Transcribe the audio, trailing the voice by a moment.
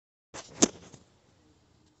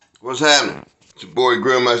What's happening? It's your boy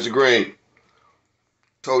Grillmaster Green.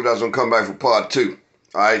 Told you I was gonna come back for part 2.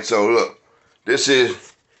 Alright, so look. This here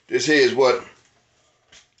is what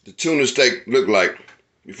the tuna steak look like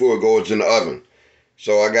before it goes in the oven.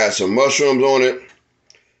 So I got some mushrooms on it,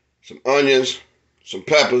 some onions, some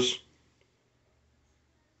peppers,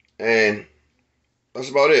 and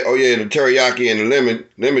that's about it. Oh yeah, the teriyaki and the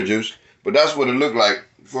lemon juice. But that's what it looked like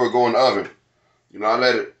before it go in the oven. You know, I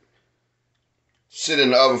let it sit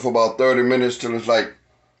in the oven for about 30 minutes till it's like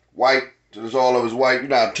white, till it's all of it's white. You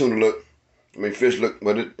know how tuna look. I mean, fish look,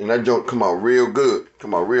 but and that joint come out real good.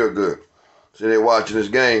 Come out real good. So they watching this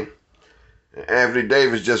game, and Anthony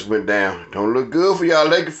Davis just went down. Don't look good for y'all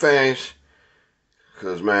Lakers fans,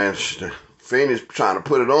 cause man, the Phoenix trying to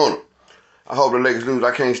put it on them. I hope the Lakers lose.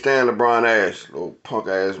 I can't stand LeBron ass, little punk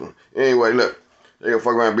ass one. Anyway, look, they gonna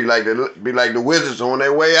fuck around and be like the Wizards on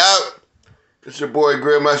their way out. It's your boy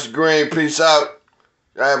Grillmaster Green. Peace out.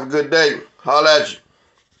 Y'all have a good day. Holla at you.